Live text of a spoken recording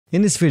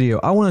In this video,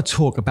 I want to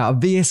talk about a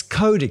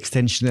VScode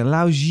extension that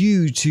allows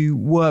you to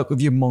work with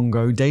your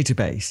Mongo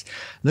database.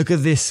 Look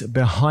at this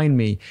behind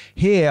me.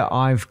 Here,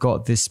 I've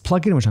got this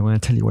plugin, which I'm going to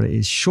tell you what it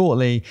is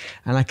shortly,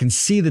 and I can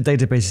see the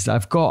databases that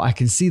I've got. I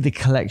can see the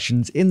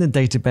collections in the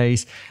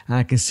database, and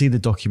I can see the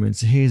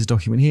documents. So here's a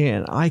document here,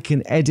 and I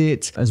can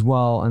edit as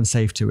well and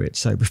save to it.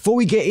 So before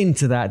we get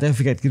into that, don't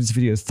forget to give this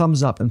video a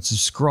thumbs up and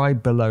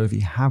subscribe below if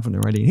you haven't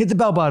already. And hit the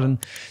bell button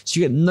so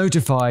you get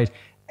notified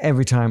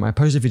every time I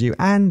post a video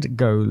and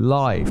go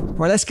live.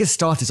 Right, let's get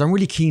started. So I'm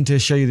really keen to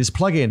show you this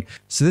plugin.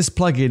 So this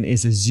plugin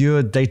is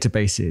Azure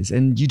Databases,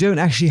 and you don't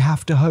actually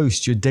have to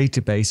host your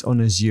database on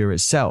Azure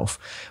itself.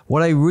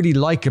 What I really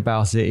like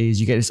about it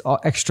is you get this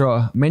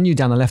extra menu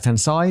down the left-hand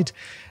side,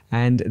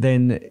 and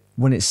then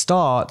when it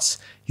starts,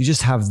 you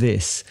just have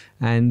this,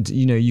 and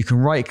you can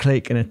right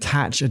click and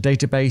attach a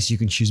database. You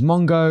can choose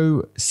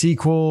Mongo,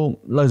 SQL,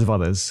 loads of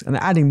others, and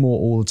they're adding more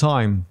all the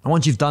time. And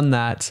once you've done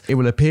that, it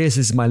will appear.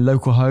 So this is my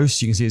local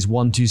host. You can see it's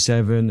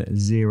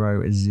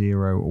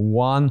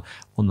 127.0.0.1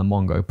 on the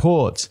Mongo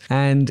port.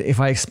 And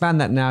if I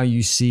expand that now,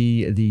 you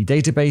see the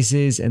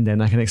databases, and then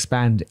I can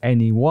expand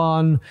any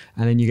one,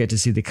 and then you get to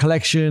see the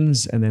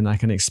collections, and then I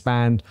can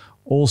expand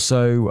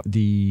also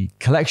the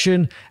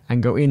collection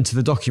and go into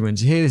the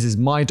documents. Here, this is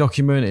my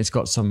document. It's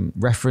got some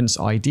reference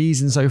IDs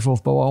and so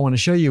forth. But what I want to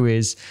show you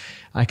is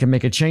I can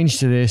make a change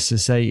to this to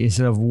say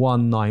instead of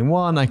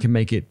 191, I can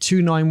make it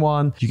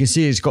 291. You can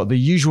see it's got the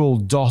usual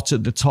dot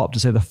at the top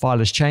to say the file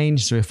has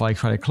changed. So if I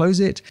try to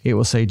close it, it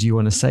will say, do you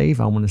want to save?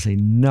 I want to say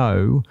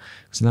no.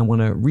 So then I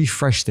want to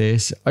refresh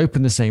this,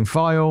 open the same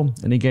file.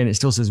 And again, it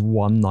still says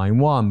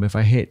 191. But if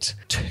I hit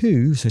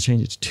 2, so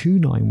change it to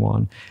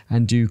 291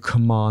 and do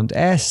Command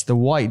S, the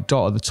white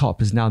dot at the top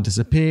has now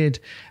disappeared.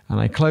 And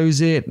I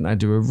close it and I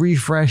do a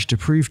refresh to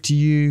prove to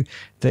you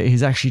that it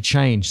has actually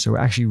changed. So we're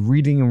actually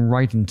reading and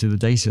writing to the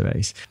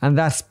database. And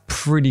that's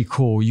pretty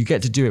cool. You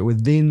get to do it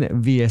within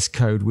VS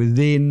Code,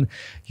 within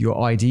your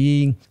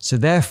IDE. So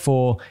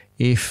therefore,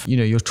 if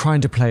you're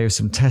trying to play with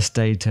some test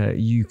data,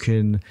 you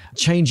can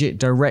change it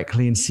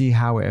directly and see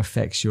how it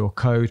affects your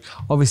code.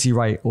 Obviously,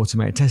 write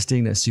automated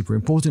testing. That's super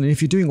important. And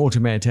if you're doing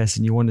automated tests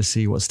and you want to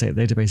see what state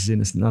the database is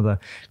in, it's another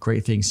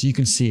great thing. So you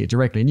can see it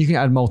directly, and you can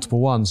add multiple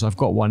ones. So I've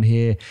got one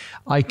here.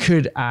 I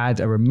could add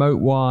a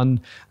remote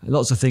one.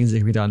 Lots of things that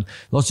can be done.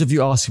 Lots of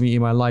you ask me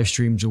in my live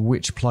streams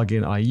which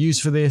plugin I use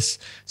for this.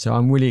 So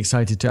I'm really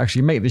excited to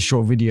actually make this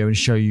short video and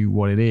show you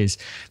what it is.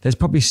 There's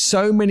probably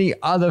so many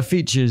other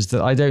features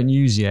that I don't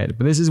use yet,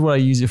 but this is what I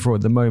use it for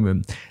at the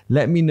moment.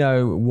 Let me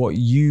know what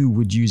you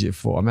would use it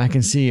for. I mean, I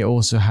can see it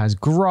also has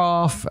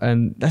graph,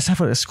 and let's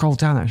scroll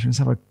down actually. Let's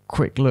have a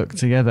quick look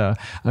together.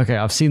 Okay,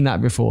 I've seen that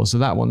before, so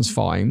that one's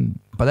fine.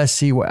 But let's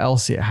see what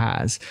else it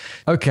has.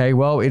 Okay,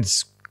 well,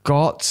 it's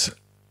got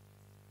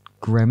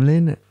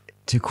Gremlin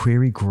to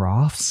query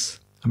graphs.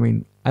 I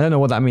mean, I don't know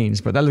what that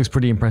means, but that looks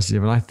pretty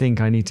impressive, and I think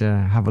I need to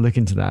have a look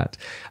into that.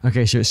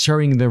 Okay, so it's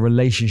showing the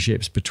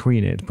relationships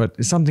between it, but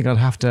it's something I'd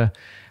have to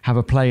have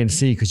a play and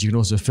see, because you can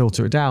also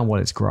filter it down while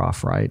it's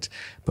graph, right?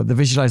 But the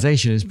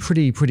visualization is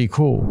pretty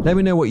cool. Let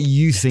me know what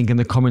you think in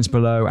the comments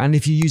below, and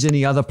if you use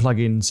any other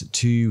plugins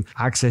to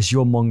access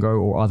your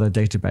Mongo or other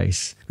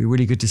database. It'd be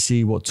really good to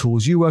see what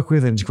tools you work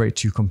with, and it's great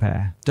to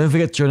compare. Don't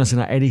forget to join us in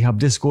our GitHub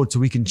Discord so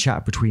we can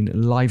chat between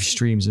live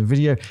streams and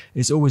video.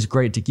 It's always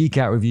great to geek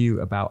out with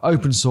you about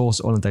open source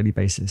on a daily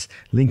basis.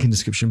 Link in the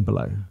description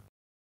below.